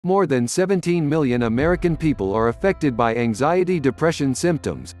More than 17 million American people are affected by anxiety-depression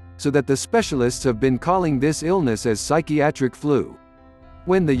symptoms, so that the specialists have been calling this illness as psychiatric flu.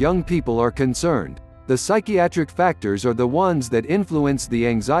 When the young people are concerned, the psychiatric factors are the ones that influence the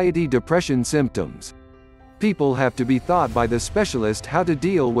anxiety-depression symptoms. People have to be taught by the specialist how to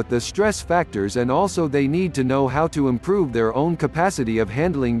deal with the stress factors, and also they need to know how to improve their own capacity of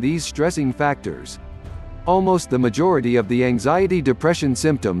handling these stressing factors. Almost the majority of the anxiety-depression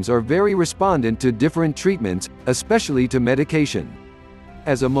symptoms are very respondent to different treatments, especially to medication.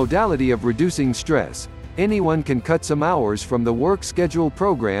 As a modality of reducing stress, anyone can cut some hours from the work schedule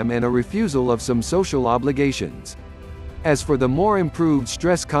program and a refusal of some social obligations. As for the more improved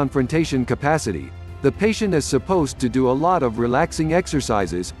stress confrontation capacity, the patient is supposed to do a lot of relaxing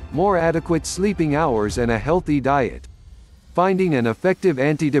exercises, more adequate sleeping hours, and a healthy diet. Finding an effective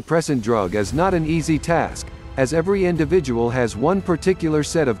antidepressant drug is not an easy task, as every individual has one particular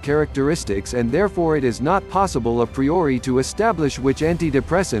set of characteristics, and therefore it is not possible a priori to establish which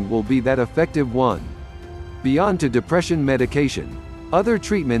antidepressant will be that effective one. Beyond to depression medication, other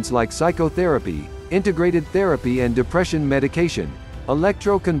treatments like psychotherapy, integrated therapy and depression medication,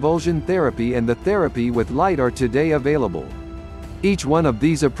 electroconvulsion therapy and the therapy with light are today available. Each one of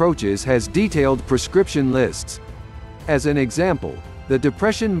these approaches has detailed prescription lists. As an example, the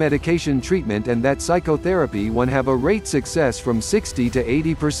depression medication treatment and that psychotherapy one have a rate success from 60 to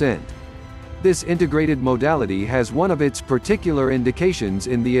 80%. This integrated modality has one of its particular indications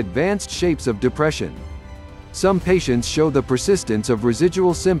in the advanced shapes of depression. Some patients show the persistence of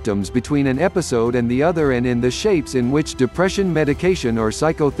residual symptoms between an episode and the other, and in the shapes in which depression medication or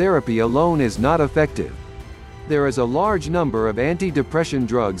psychotherapy alone is not effective. There is a large number of antidepressant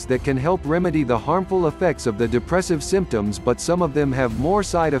drugs that can help remedy the harmful effects of the depressive symptoms, but some of them have more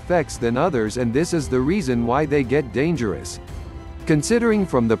side effects than others, and this is the reason why they get dangerous. Considering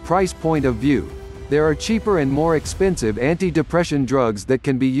from the price point of view, there are cheaper and more expensive antidepressant drugs that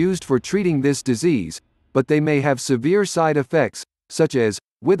can be used for treating this disease, but they may have severe side effects, such as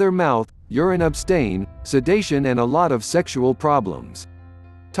wither mouth, urine abstain, sedation, and a lot of sexual problems.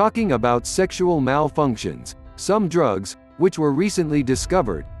 Talking about sexual malfunctions, some drugs, which were recently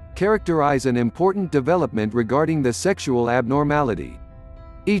discovered, characterize an important development regarding the sexual abnormality.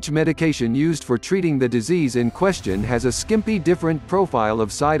 Each medication used for treating the disease in question has a skimpy different profile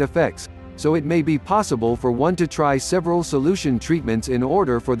of side effects, so it may be possible for one to try several solution treatments in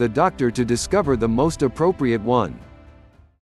order for the doctor to discover the most appropriate one.